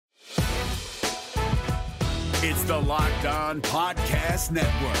It's the Locked On Podcast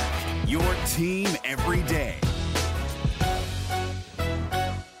Network, your team every day.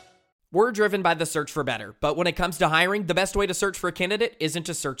 We're driven by the search for better, but when it comes to hiring, the best way to search for a candidate isn't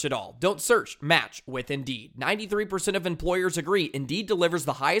to search at all. Don't search, match with Indeed. 93% of employers agree Indeed delivers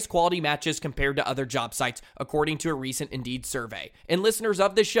the highest quality matches compared to other job sites, according to a recent Indeed survey. And listeners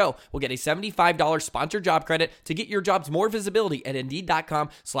of this show will get a $75 sponsored job credit to get your jobs more visibility at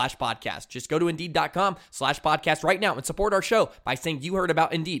Indeed.com/podcast. Just go to Indeed.com/podcast right now and support our show by saying you heard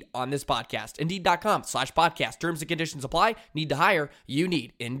about Indeed on this podcast. Indeed.com/podcast. Terms and conditions apply. Need to hire? You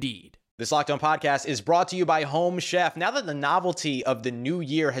need Indeed. This Locked On Podcast is brought to you by Home Chef. Now that the novelty of the new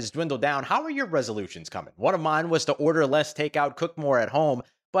year has dwindled down, how are your resolutions coming? One of mine was to order less takeout, cook more at home,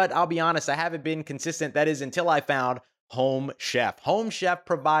 but I'll be honest, I haven't been consistent. That is until I found Home Chef. Home Chef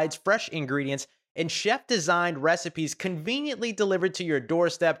provides fresh ingredients and chef-designed recipes conveniently delivered to your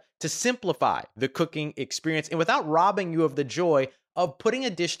doorstep to simplify the cooking experience and without robbing you of the joy of putting a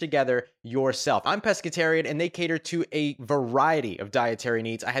dish together yourself. I'm pescatarian and they cater to a variety of dietary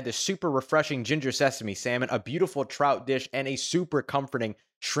needs. I had this super refreshing ginger sesame salmon, a beautiful trout dish, and a super comforting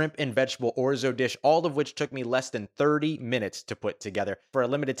shrimp and vegetable orzo dish, all of which took me less than 30 minutes to put together. For a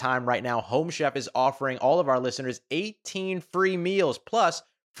limited time right now, Home Chef is offering all of our listeners 18 free meals plus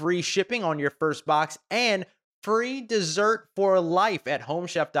free shipping on your first box and free dessert for life at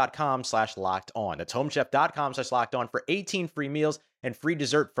homechef.com/lockedon. That's homechef.com/lockedon for 18 free meals and free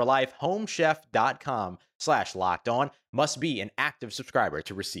dessert for life. Homechef.com/lockedon. Must be an active subscriber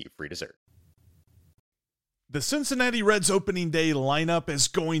to receive free dessert. The Cincinnati Reds opening day lineup is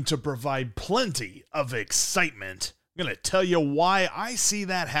going to provide plenty of excitement. I'm going to tell you why I see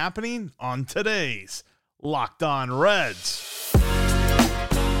that happening on today's Locked On Reds.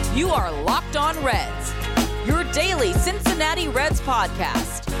 You are Locked On Reds, your daily Cincinnati Reds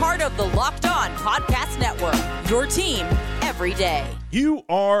podcast, part of the Locked On Podcast Network, your team every day. You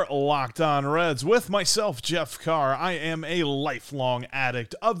are Locked On Reds with myself, Jeff Carr. I am a lifelong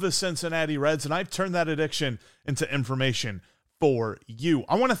addict of the Cincinnati Reds, and I've turned that addiction into information for you.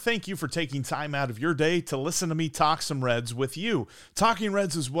 I want to thank you for taking time out of your day to listen to me talk some Reds with you. Talking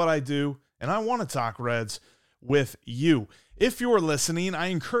Reds is what I do, and I want to talk Reds with you. If you're listening, I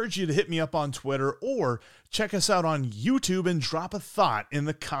encourage you to hit me up on Twitter or check us out on YouTube and drop a thought in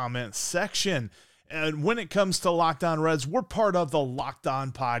the comments section. And when it comes to Locked On Reds, we're part of the Locked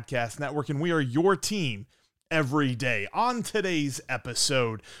On Podcast Network, and we are your team every day. On today's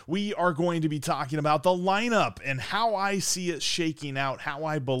episode, we are going to be talking about the lineup and how I see it shaking out, how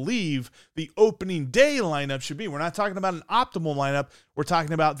I believe the opening day lineup should be. We're not talking about an optimal lineup. We're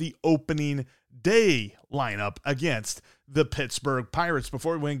talking about the opening day lineup against the Pittsburgh Pirates.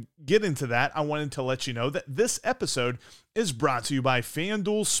 Before we get into that, I wanted to let you know that this episode is brought to you by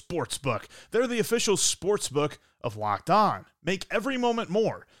FanDuel Sportsbook. They're the official sportsbook of Locked On. Make every moment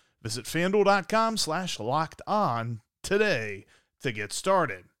more. Visit FanDuel.com/LockedOn today to get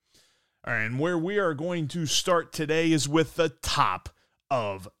started. All right, and where we are going to start today is with the top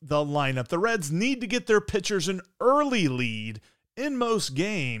of the lineup. The Reds need to get their pitchers an early lead in most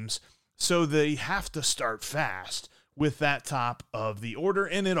games, so they have to start fast with that top of the order,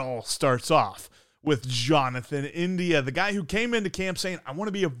 and it all starts off with Jonathan India, the guy who came into camp saying, I want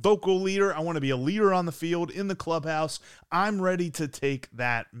to be a vocal leader, I want to be a leader on the field, in the clubhouse, I'm ready to take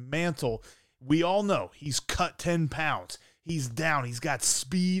that mantle. We all know he's cut 10 pounds, he's down, he's got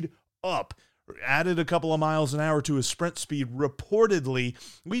speed up, added a couple of miles an hour to his sprint speed, reportedly.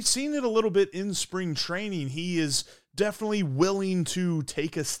 We've seen it a little bit in spring training. He is definitely willing to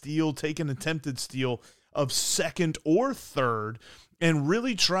take a steal, take an attempted steal of second or third, and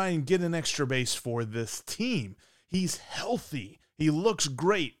really try and get an extra base for this team. He's healthy. He looks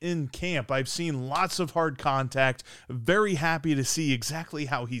great in camp. I've seen lots of hard contact. Very happy to see exactly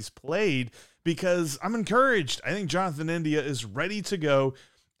how he's played because I'm encouraged. I think Jonathan India is ready to go,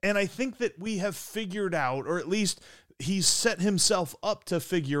 and I think that we have figured out, or at least he's set himself up to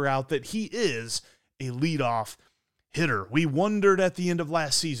figure out, that he is a leadoff hitter. We wondered at the end of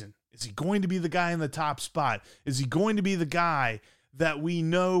last season, is he going to be the guy in the top spot? Is he going to be the guy that we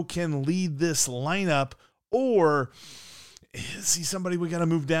know can lead this lineup? Or is he somebody we got to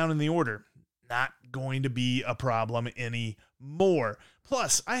move down in the order? Not going to be a problem anymore.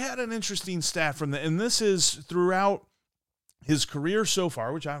 Plus, I had an interesting stat from and this is throughout his career so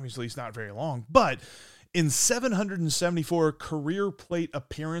far, which obviously is not very long, but in 774 career plate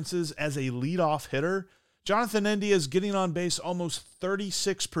appearances as a leadoff hitter, Jonathan India is getting on base almost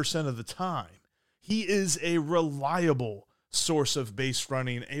 36% of the time. He is a reliable source of base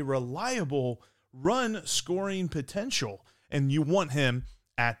running, a reliable run scoring potential, and you want him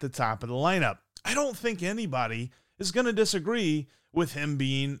at the top of the lineup. I don't think anybody is going to disagree with him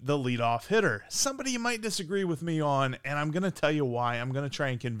being the leadoff hitter. Somebody might disagree with me on, and I'm going to tell you why. I'm going to try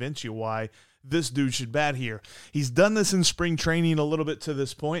and convince you why this dude should bat here. He's done this in spring training a little bit to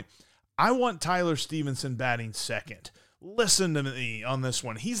this point. I want Tyler Stevenson batting second. Listen to me on this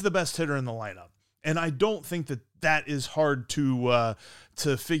one. He's the best hitter in the lineup. And I don't think that is hard to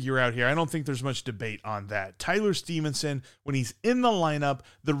figure out here. I don't think there's much debate on that. Tyler Stevenson, when he's in the lineup,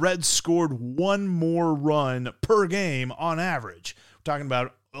 the Reds scored one more run per game on average. We're talking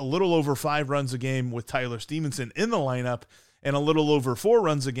about a little over 5 runs a game with Tyler Stevenson in the lineup and a little over 4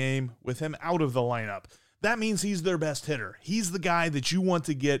 runs a game with him out of the lineup. That means he's their best hitter. He's the guy that you want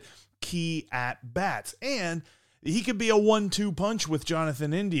to get key at bats. And he could be a 1-2 punch with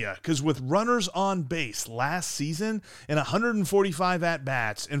Jonathan India, because with runners on base last season in 145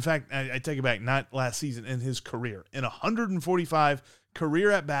 at-bats, in fact, I take it back, not last season, in his career, in 145 career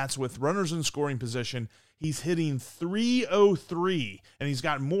at-bats with runners in scoring position, he's hitting .303, and he's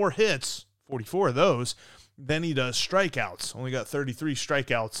got more hits, 44 of those, than he does strikeouts. Only got 33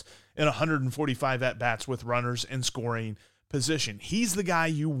 strikeouts in 145 at-bats with runners in scoring position. He's the guy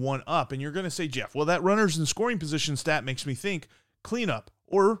you want up. And you're going to say, Jeff, well, that runners in scoring position stat makes me think cleanup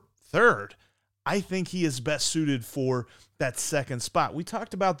or third. I think he is best suited for that second spot. We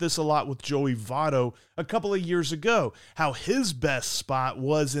talked about this a lot with Joey Votto a couple of years ago, how his best spot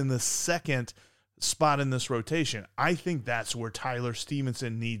was in the second spot in this rotation. I think that's where Tyler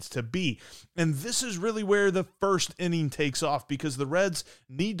Stevenson needs to be. And this is really where the first inning takes off, because the Reds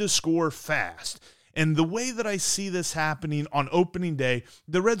need to score fast. And the way that I see this happening on opening day,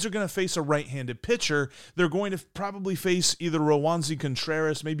 the Reds are going to face a right-handed pitcher. They're going to probably face either Rowanzi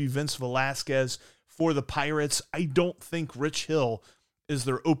Contreras, maybe Vince Velasquez for the Pirates. I don't think Rich Hill is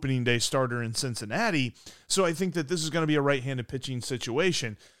their opening day starter in Cincinnati. So I think that this is going to be a right-handed pitching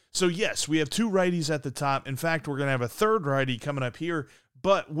situation. So yes, we have 2 righties at the top. In fact, we're going to have a third righty coming up here.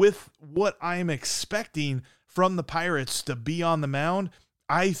 But with what I'm expecting from the Pirates to be on the mound,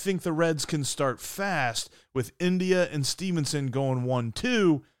 I think the Reds can start fast with India and Stevenson going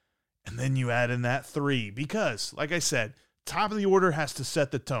 1-2, and then you add in that 3. Because, like I said, top of the order has to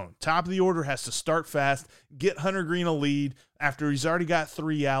set the tone. Top of the order has to start fast, get Hunter Green a lead after he's already got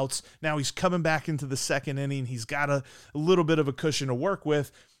 3 outs. Now he's coming back into the second inning. He's got a little bit of a cushion to work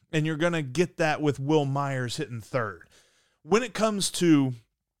with, and you're going to get that with Will Myers hitting third. When it comes to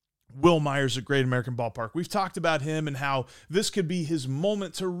Will Myers at Great American Ballpark, we've talked about him and how this could be his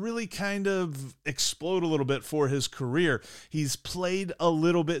moment to really kind of explode a little bit for his career. He's played a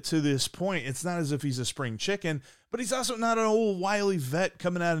little bit to this point. It's not as if he's a spring chicken, but he's also not an old wily vet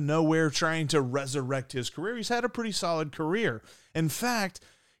coming out of nowhere trying to resurrect his career. He's had a pretty solid career. In fact,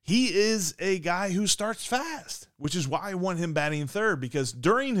 he is a guy who starts fast, which is why I want him batting third, because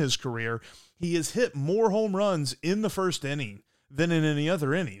during his career, he has hit more home runs in the first inning than in any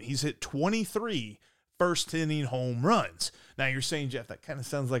other inning. He's hit 23 first inning home runs. Now you're saying, Jeff, that kind of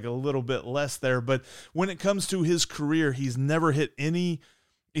sounds like a little bit less there, but when it comes to his career, he's never hit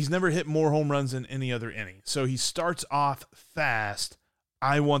more home runs than any other inning. So he starts off fast.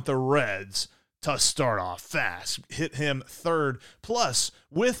 I want the Reds to start off fast, hit him third, plus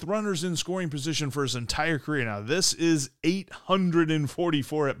with runners in scoring position for his entire career. Now this is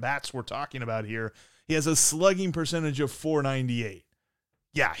 844 at bats we're talking about here. He has a slugging percentage of .498.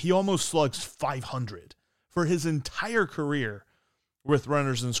 Yeah, he almost slugs .500 for his entire career with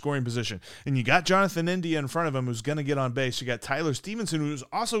runners in scoring position. And you got Jonathan India in front of him who's going to get on base. You got Tyler Stevenson who's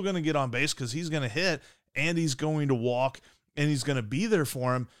also going to get on base because he's going to hit and he's going to walk and he's going to be there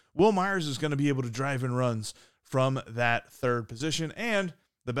for him. Will Myers is going to be able to drive in runs from that third position. And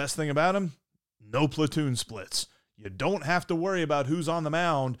the best thing about him, no platoon splits. You don't have to worry about who's on the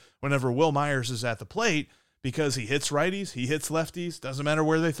mound whenever Will Myers is at the plate, because he hits righties, he hits lefties, doesn't matter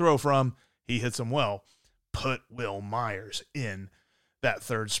where they throw from, he hits them well. Put Will Myers in that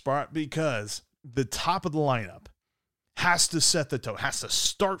third spot, because the top of the lineup has to set the tone, has to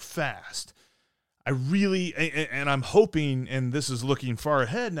start fast. And I'm hoping, and this is looking far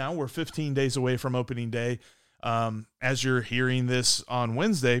ahead now, we're 15 days away from opening day. As you're hearing this on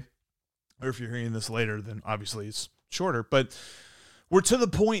Wednesday, or if you're hearing this later, then obviously it's shorter. But we're to the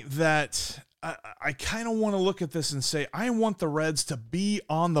point that I kind of want to look at this and say, I want the Reds to be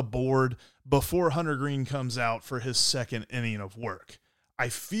on the board before Hunter Green comes out for his second inning of work. I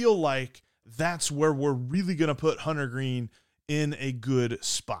feel like that's where we're really going to put Hunter Green in a good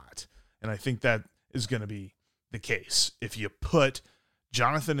spot. And I think that is going to be the case if you put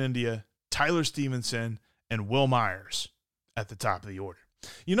Jonathan India, Tyler Stevenson, and Will Myers at the top of the order.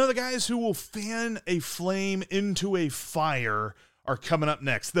 You know, the guys who will fan a flame into a fire are coming up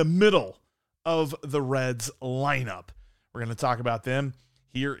next. The middle of the Reds lineup. We're going to talk about them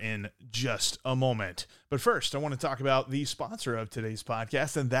here in just a moment. But first, I want to talk about the sponsor of today's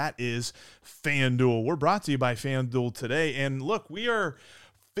podcast, and that is FanDuel. We're brought to you by FanDuel today. And look, we are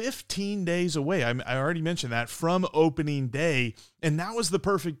 15 days away. I already mentioned that, from opening day. And now is the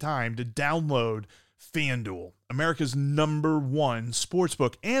perfect time to download FanDuel, America's #1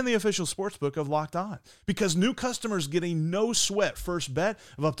 sportsbook and the official sportsbook of Locked On, because new customers get a no sweat first bet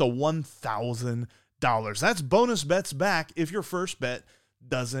of up to $1,000. That's bonus bets back if your first bet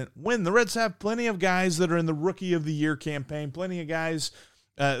doesn't win. The Reds have plenty of guys that are in the Rookie of the Year campaign, plenty of guys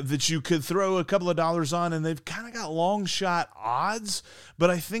that you could throw a couple of dollars on, and they've kind of got long shot odds, but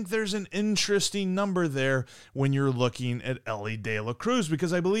I think there's an interesting number there when you're looking at Elly De La Cruz,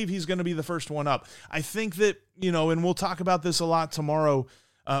 because I believe he's going to be the first one up. I think that, and we'll talk about this a lot tomorrow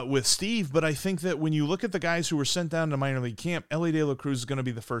with Steve, but I think that when you look at the guys who were sent down to minor league camp, Elly De La Cruz is going to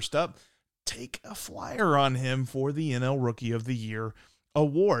be the first up. Take a flyer on him for the NL Rookie of the Year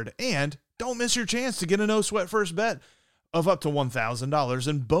award, and don't miss your chance to get a no sweat first bet of up to $1,000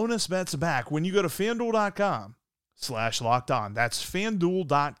 and bonus bets back when you go to FanDuel.com/lockedon. That's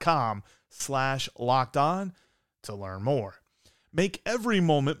FanDuel.com/lockedon to learn more. Make every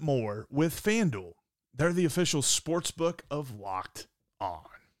moment more with FanDuel. They're the official sportsbook of Locked On.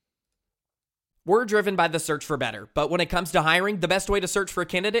 We're driven by the search for better, but when it comes to hiring, the best way to search for a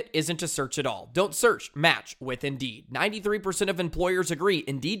candidate isn't to search at all. Don't search, match with Indeed. 93% of employers agree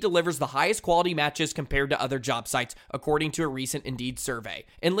Indeed delivers the highest quality matches compared to other job sites, according to a recent Indeed survey.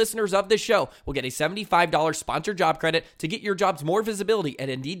 And listeners of this show will get a $75 sponsored job credit to get your jobs more visibility at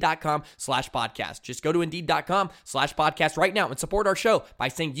Indeed.com/podcast. Just go to Indeed.com/podcast right now and support our show by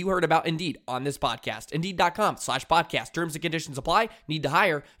saying you heard about Indeed on this podcast. Indeed.com/podcast. Terms and conditions apply. Need to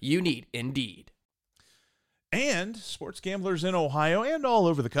hire? You need Indeed. And sports gamblers in Ohio and all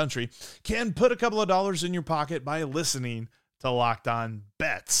over the country can put a couple of dollars in your pocket by listening to Locked On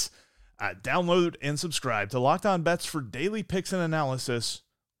Bets. Download and subscribe to Locked On Bets for daily picks and analysis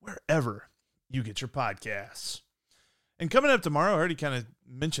wherever you get your podcasts. And coming up tomorrow, I already kind of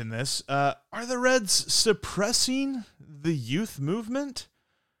mentioned this, are the Reds suppressing the youth movement?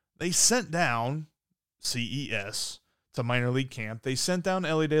 They sent down CES to minor league camp. They sent down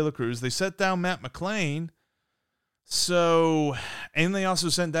Elly De La Cruz. They sent down Matt McClain. And they also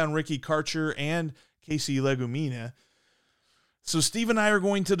sent down Ricky Karcher and Casey Legumina. So Steve and I are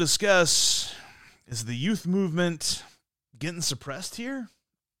going to discuss, is the youth movement getting suppressed here?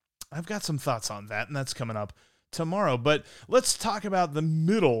 I've got some thoughts on that, and that's coming up tomorrow. But let's talk about the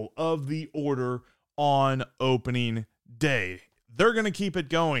middle of the order on opening day. They're going to keep it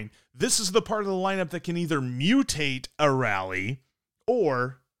going. This is the part of the lineup that can either mutate a rally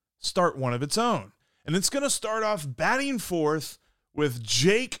or start one of its own. And it's going to start off batting fourth with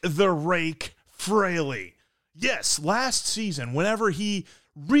Jake the Rake Fraley. Yes, last season, whenever he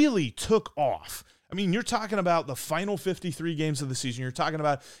really took off, I mean, you're talking about the final 53 games of the season. You're talking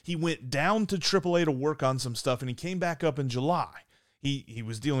about he went down to AAA to work on some stuff, and he came back up in July. He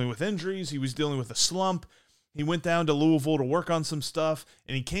was dealing with injuries. He was dealing with a slump. He went down to Louisville to work on some stuff,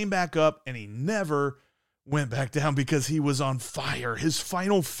 and he came back up, and he never went back down because he was on fire. His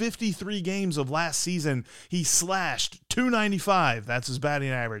final 53 games of last season, he slashed .295. That's his batting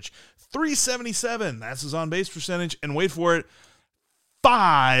average. .377. That's his on-base percentage. And wait for it,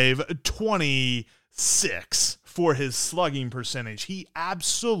 .526 for his slugging percentage. He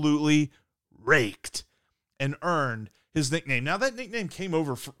absolutely raked and earned his nickname. Now, that nickname came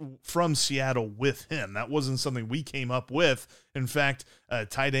over from Seattle with him. That wasn't something we came up with. In fact,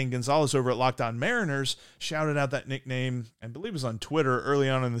 Ty Dane Gonzalez over at Locked On Mariners shouted out that nickname, I believe it was on Twitter early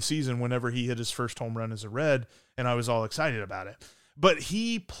on in the season whenever he hit his first home run as a Red, and I was all excited about it. But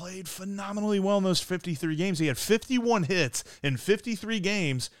he played phenomenally well in those 53 games. He had 51 hits in 53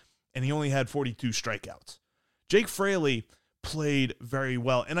 games, and he only had 42 strikeouts. Jake Fraley played very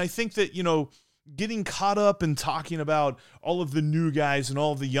well. And I think that, getting caught up in talking about all of the new guys and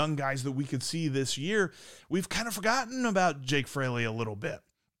all of the young guys that we could see this year, we've kind of forgotten about Jake Fraley a little bit.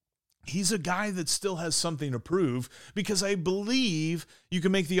 He's a guy that still has something to prove, because I believe you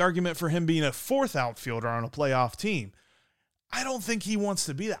can make the argument for him being a fourth outfielder on a playoff team. I don't think he wants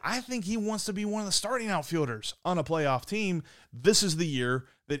to be that. I think he wants to be one of the starting outfielders on a playoff team. This is the year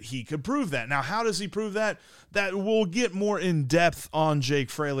that he could prove that. Now, how does he prove that? That we'll get more in depth on Jake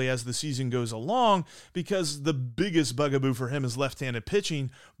Fraley as the season goes along, because the biggest bugaboo for him is left-handed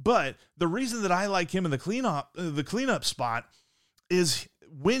pitching. But the reason that I like him in the cleanup spot is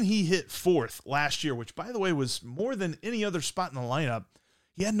when he hit fourth last year, which, by the way, was more than any other spot in the lineup,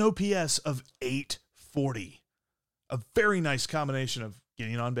 he had an OPS of .840. A very nice combination of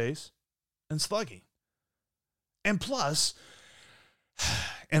getting on base and slugging. And plus,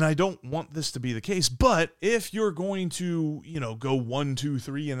 and I don't want this to be the case, but if you're going to, go 1, 2,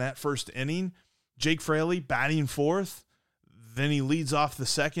 3 in that first inning, Jake Fraley batting fourth, then he leads off the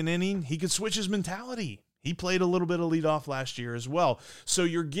second inning, he could switch his mentality. He played a little bit of leadoff last year as well. So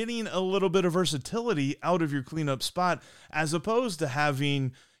you're getting a little bit of versatility out of your cleanup spot as opposed to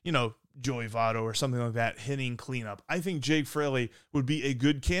having, Joey Votto or something like that hitting cleanup. I think Jake Fraley would be a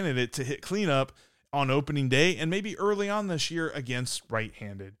good candidate to hit cleanup on opening day and maybe early on this year against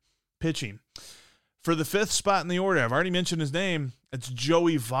right-handed pitching. For the fifth spot in the order, I've already mentioned his name. It's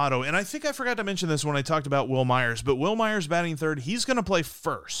Joey Votto. And I think I forgot to mention this when I talked about Will Myers, but Will Myers batting third, he's going to play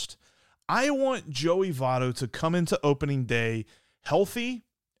first. I want Joey Votto to come into opening day healthy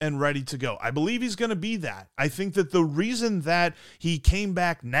and ready to go. I believe he's going to be that. I think that the reason that he came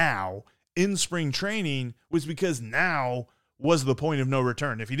back now in spring training was because now was the point of no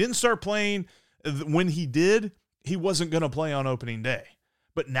return. If he didn't start playing when he did, he wasn't going to play on opening day.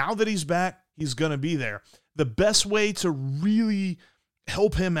 But now that he's back, he's going to be there. The best way to really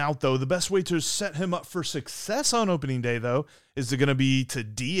help him out, though, the best way to set him up for success on opening day, though, is going to be to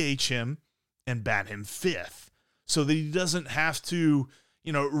DH him and bat him fifth so that he doesn't have to,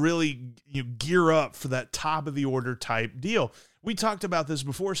 really gear up for that top of the order type deal. We talked about this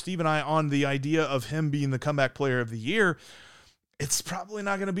before, Steve and I, on the idea of him being the comeback player of the year. It's probably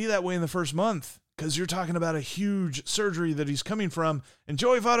not going to be that way in the first month because you're talking about a huge surgery that he's coming from, and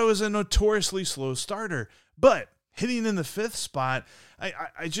Joey Votto is a notoriously slow starter. But hitting in the fifth spot,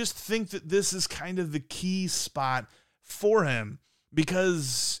 I just think that this is kind of the key spot for him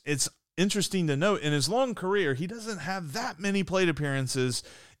because it's interesting to note in his long career, he doesn't have that many plate appearances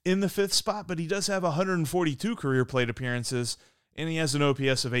in the fifth spot, but he does have 142 career plate appearances, and he has an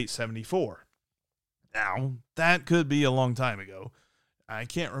OPS of 874. Now, that could be a long time ago. I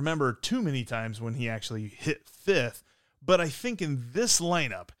can't remember too many times when he actually hit fifth, but I think in this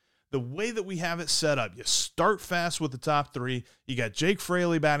lineup, the way that we have it set up, you start fast with the top three, you got Jake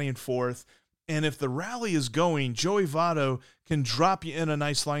Fraley batting fourth, and if the rally is going, Joey Votto can drop you in a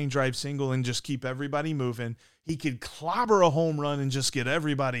nice line drive single and just keep everybody moving. He could clobber a home run and just get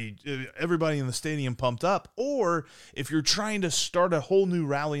everybody in the stadium pumped up. Or if you're trying to start a whole new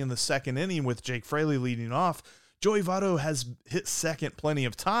rally in the second inning with Jake Fraley leading off, Joey Votto has hit second plenty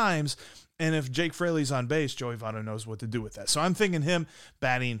of times. And if Jake Fraley's on base, Joey Votto knows what to do with that. So I'm thinking him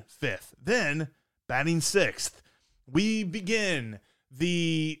batting fifth. Then batting sixth, we begin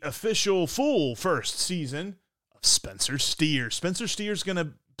the official full first season of Spencer Steer. Spencer Steer's going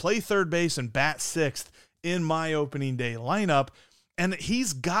to play third base and bat sixth in my opening day lineup. And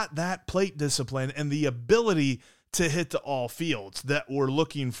he's got that plate discipline and the ability to hit to all fields that we're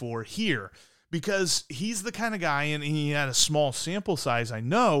looking for here because he's the kind of guy, and he had a small sample size, I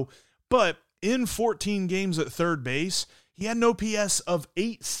know, but in 14 games at third base, he had an OPS of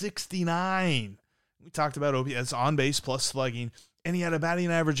 869. We talked about OPS on base plus slugging, and he had a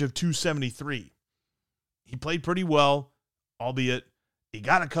batting average of 273. He played pretty well, albeit he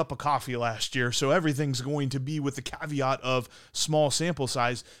got a cup of coffee last year, so everything's going to be with the caveat of small sample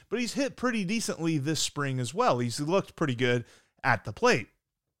size, but he's hit pretty decently this spring as well. He's looked pretty good at the plate.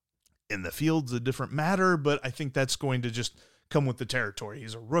 In the field's a different matter, but I think that's going to just come with the territory.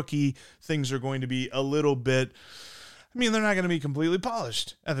 He's a rookie. Things are going to be a little bit, they're not going to be completely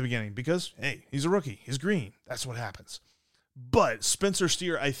polished at the beginning because, hey, he's a rookie. He's green. That's what happens. But Spencer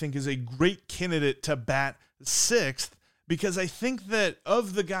Steer, I think, is a great candidate to bat sixth because I think that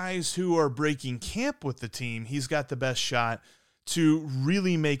of the guys who are breaking camp with the team, he's got the best shot to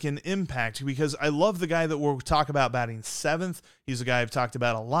really make an impact because I love the guy that we'll talk about batting seventh. He's a guy I've talked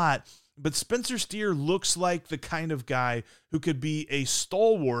about a lot, but Spencer Steer looks like the kind of guy who could be a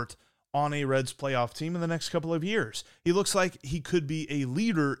stalwart on a Reds playoff team in the next couple of years. He looks like he could be a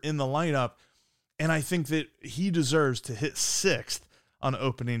leader in the lineup, and I think that he deserves to hit sixth on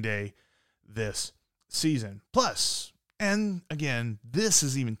opening day this season. Plus, and again, this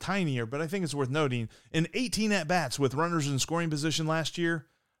is even tinier, but I think it's worth noting, in 18 at-bats with runners in scoring position last year,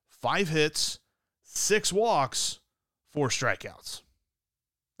 5 hits, 6 walks, 4 strikeouts.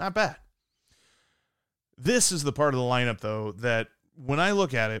 Not bad. This is the part of the lineup, though, that when I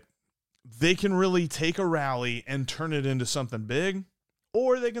look at it, they can really take a rally and turn it into something big,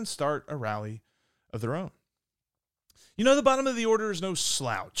 or they can start a rally of their own. The bottom of the order is no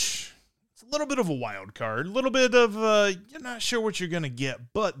slouch. It's a little bit of a wild card, a little bit of you're not sure what you're going to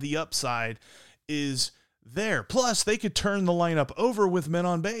get, but the upside is there. Plus, they could turn the lineup over with men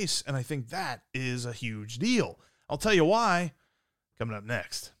on base, and I think that is a huge deal. I'll tell you why coming up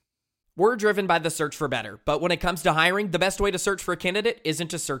next. We're driven by the search for better, but when it comes to hiring, the best way to search for a candidate isn't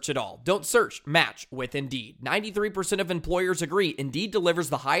to search at all. Don't search, match with Indeed. 93% of employers agree Indeed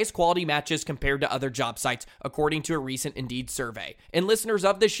delivers the highest quality matches compared to other job sites, according to a recent Indeed survey. And listeners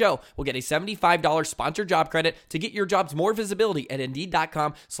of this show will get a $75 sponsored job credit to get your jobs more visibility at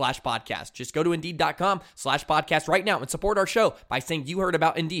Indeed.com/podcast. Just go to Indeed.com/podcast right now and support our show by saying you heard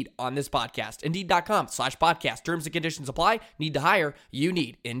about Indeed on this podcast. Indeed.com/podcast. Terms and conditions apply. Need to hire? You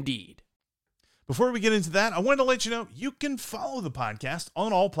need Indeed. Before we get into that, I wanted to let you know you can follow the podcast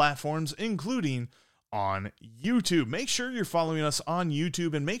on all platforms, including on YouTube. Make sure you're following us on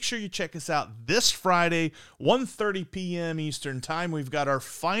YouTube, and make sure you check us out this Friday, 1:30 p.m. Eastern Time. We've got our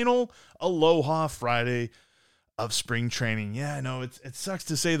final Aloha Friday of spring training. Yeah, I know it sucks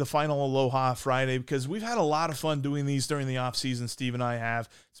to say the final Aloha Friday because we've had a lot of fun doing these during the off season. Steve and I have.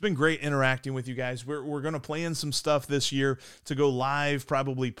 It's been great interacting with you guys. We're going to play in some stuff this year to go live,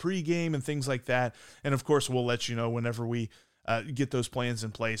 probably pregame and things like that. And of course, we'll let you know whenever we get those plans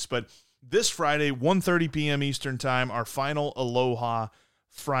in place. But this Friday, 1:30 p.m. Eastern Time, our final Aloha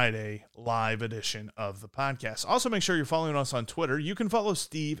Friday live edition of the podcast. Also, make sure you're following us on Twitter. You can follow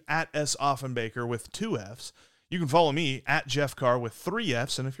Steve at S. Offenbaker with 2 Fs. You can follow me at Jeff Carr with 3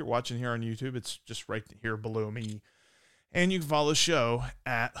 Fs. And if you're watching here on YouTube, it's just right here below me. And you can follow the show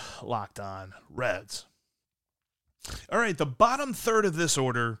at Locked On Reds. All right, the bottom third of this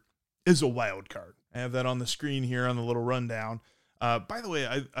order is a wild card. I have that on the screen here on the little rundown. By the way,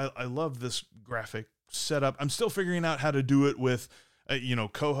 I love this graphic setup. I'm still figuring out how to do it with,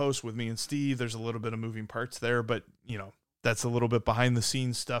 co-host with me and Steve. There's a little bit of moving parts there, but, that's a little bit behind the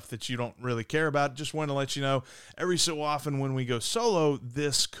scenes stuff that you don't really care about. Just want to let you know every so often when we go solo,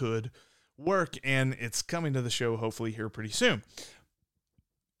 this could work, and it's coming to the show hopefully here pretty soon.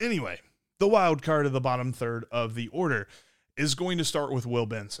 Anyway, the wild card of the bottom third of the order is going to start with Will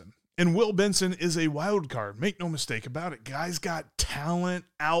Benson. And Will Benson is a wild card. Make no mistake about it. Guy's got talent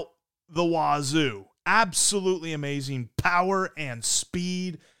out the wazoo. Absolutely amazing power and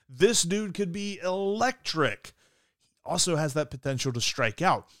speed. This dude could be electric. Also has that potential to strike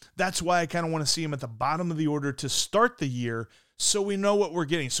out. That's why I kind of want to see him at the bottom of the order to start the year so we know what we're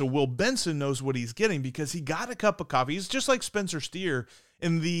getting. So Will Benson knows what he's getting because he got a cup of coffee. He's just like Spencer Steer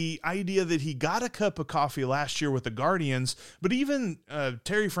in the idea that he got a cup of coffee last year with the Guardians, but even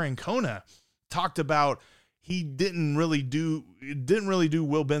Terry Francona talked about he didn't really do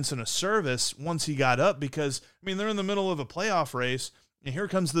Will Benson a service once he got up because, they're in the middle of a playoff race. And here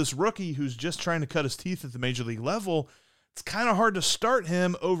comes this rookie who's just trying to cut his teeth at the major league level. It's kind of hard to start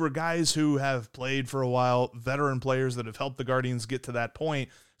him over guys who have played for a while, veteran players that have helped the Guardians get to that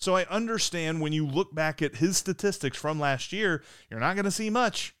point. So I understand when you look back at his statistics from last year, you're not going to see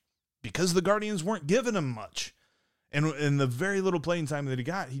much because the Guardians weren't giving him much. And in the very little playing time that he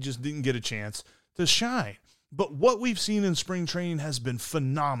got, he just didn't get a chance to shine. But what we've seen in spring training has been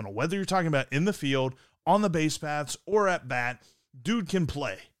phenomenal. Whether you're talking about in the field, on the base paths, or at bat, dude can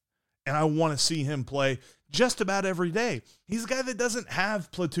play, and I want to see him play just about every day. He's a guy that doesn't have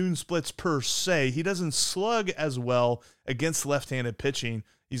platoon splits per se. He doesn't slug as well against left-handed pitching.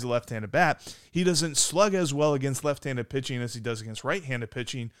 He's a left-handed bat. He doesn't slug as well against left-handed pitching as he does against right-handed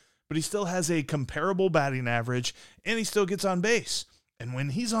pitching, but he still has a comparable batting average, and he still gets on base. And when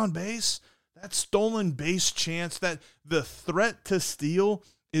he's on base, that stolen base chance, that the threat to steal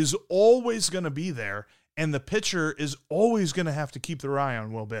is always going to be there. And the pitcher is always going to have to keep their eye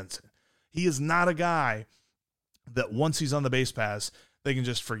on Will Benson. He is not a guy that once he's on the base paths, they can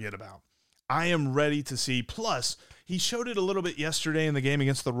just forget about. I am ready to see. Plus, he showed it a little bit yesterday in the game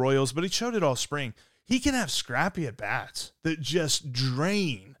against the Royals, but he showed it all spring. He can have scrappy at bats that just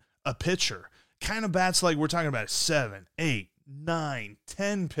drain a pitcher. Kind of bats like we're talking about 7, 8, 9,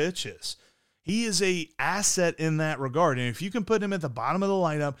 10 pitches. He is a asset in that regard. And if you can put him at the bottom of the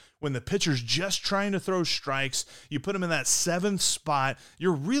lineup when the pitcher's just trying to throw strikes, you put him in that 7th spot,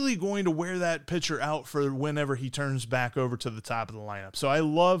 you're really going to wear that pitcher out for whenever he turns back over to the top of the lineup. So I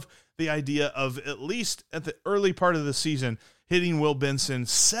love the idea of at least at the early part of the season hitting Will Benson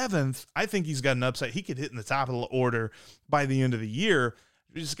 7th. I think he's got an upside. He could hit in the top of the order by the end of the year.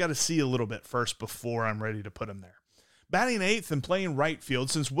 We just got to see a little bit first before I'm ready to put him there. Batting 8th and playing right field,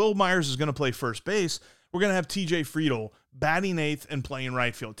 since Will Myers is going to play first base, we're going to have TJ Friedl batting 8th and playing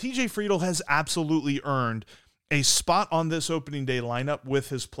right field. TJ Friedl has absolutely earned a spot on this opening day lineup with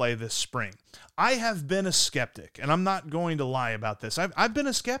his play this spring. I have been a skeptic, and I'm not going to lie about this. I've been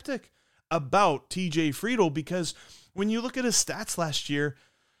a skeptic about TJ Friedl because when you look at his stats last year,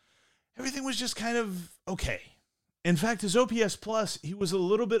 everything was just kind of okay. In fact, his OPS plus, he was a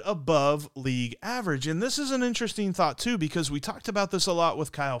little bit above league average. And this is an interesting thought too, because we talked about this a lot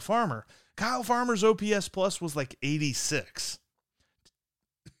with Kyle Farmer. Kyle Farmer's OPS plus was like 86.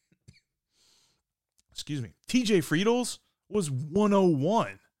 Excuse me. TJ Friedel's was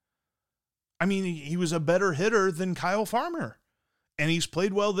 101. I mean, he was a better hitter than Kyle Farmer. And he's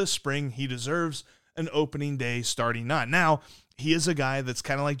played well this spring. He deserves an opening day starting nine. Now, he is a guy that's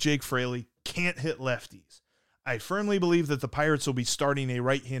kind of like Jake Fraley, can't hit lefties. I firmly believe that the Pirates will be starting a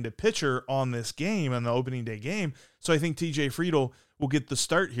right-handed pitcher on this game, on the opening day game. So I think TJ Friedl will get the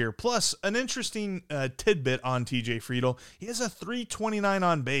start here. Plus, an interesting tidbit on TJ Friedl. He has a .329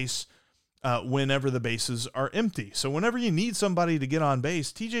 on base whenever the bases are empty. So whenever you need somebody to get on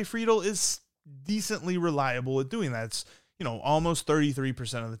base, TJ Friedl is decently reliable at doing that. It's, almost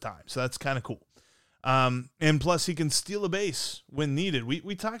 33% of the time. So that's kind of cool. And plus he can steal a base when needed.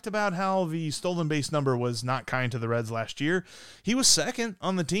 We talked about how the stolen base number was not kind to the Reds last year. He was second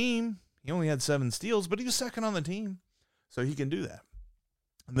on the team. He only had 7 steals, but he was second on the team. So he can do that.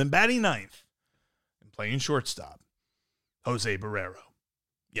 And then batting ninth and playing shortstop, Jose Barrero.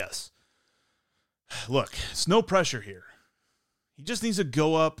 Yes. Look, it's no pressure here. He just needs to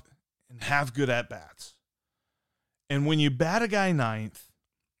go up and have good at-bats. And when you bat a guy ninth,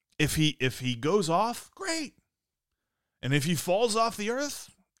 if he goes off, great. And if he falls off the earth,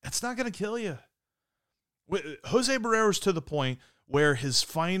 it's not going to kill you. Jose Barrero's to the point where his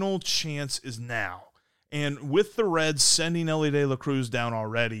final chance is now. And with the Reds sending Elly De La Cruz down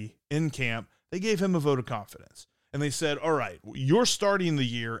already in camp, they gave him a vote of confidence. And they said, all right, you're starting the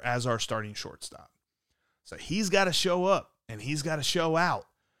year as our starting shortstop. So he's got to show up and he's got to show out.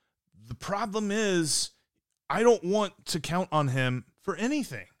 The problem is I don't want to count on him for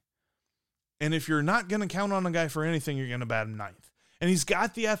anything. And if you're not going to count on a guy for anything, you're going to bat him ninth. And he's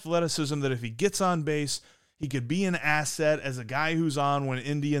got the athleticism that if he gets on base, he could be an asset as a guy who's on when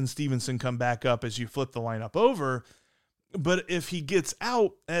India and Stevenson come back up as you flip the lineup over. But if he gets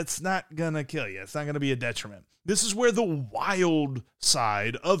out, it's not going to kill you. It's not going to be a detriment. This is where the wild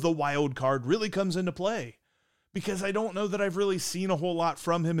side of the wild card really comes into play. Because I don't know that I've really seen a whole lot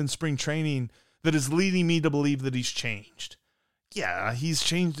from him in spring training that is leading me to believe that he's changed. Yeah, he's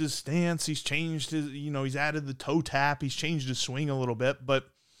changed his stance. He's changed his, he's added the toe tap. He's changed his swing a little bit, but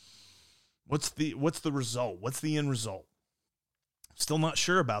what's the result? What's the end result? Still not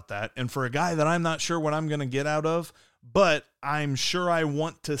sure about that. And for a guy that I'm not sure what I'm going to get out of, but I'm sure I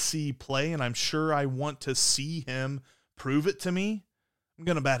want to see play and I'm sure I want to see him prove it to me, I'm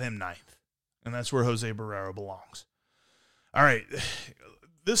going to bat him ninth. And that's where Jose Barrero belongs. All right.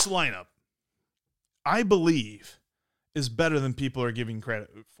 This lineup, I believe, is better than people are giving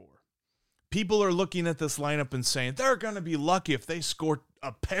credit for. People are looking at this lineup and saying they're going to be lucky if they score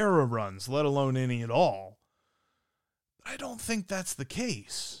a pair of runs, let alone any at all. I don't think that's the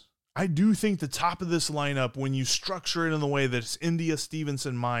case. I do think the top of this lineup, when you structure it in the way that it's India,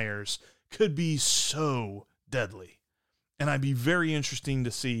 Stevenson, Myers, could be so deadly. And I'd be very interesting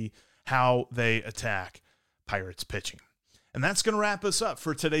to see how they attack Pirates pitching. And that's going to wrap us up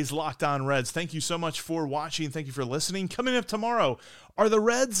for today's Locked On Reds. Thank you so much for watching. Thank you for listening. Coming up tomorrow, are the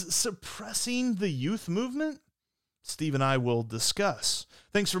Reds suppressing the youth movement? Steve and I will discuss.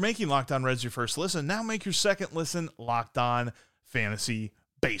 Thanks for making Locked On Reds your first listen. Now make your second listen Locked On Fantasy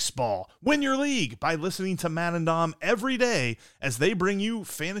Baseball. Win your league by listening to Matt and Dom every day as they bring you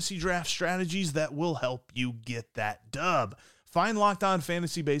fantasy draft strategies that will help you get that dub. Find Locked On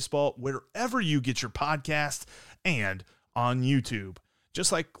Fantasy Baseball wherever you get your podcast and on YouTube.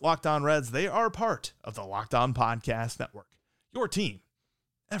 Just like Locked On Reds, they are part of the Locked On Podcast Network. Your team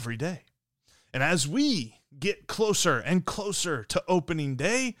every day. And as we get closer and closer to opening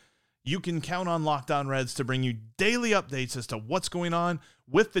day, you can count on Locked On Reds to bring you daily updates as to what's going on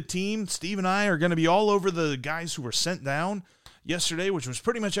with the team. Steve and I are going to be all over the guys who were sent down yesterday, which was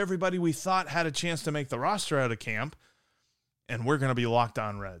pretty much everybody we thought had a chance to make the roster out of camp. And we're going to be Locked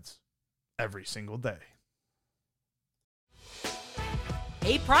On Reds every single day.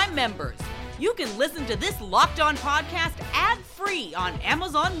 Hey, Prime members, you can listen to this Locked On podcast ad-free on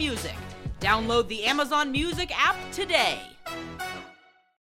Amazon Music. Download the Amazon Music app today.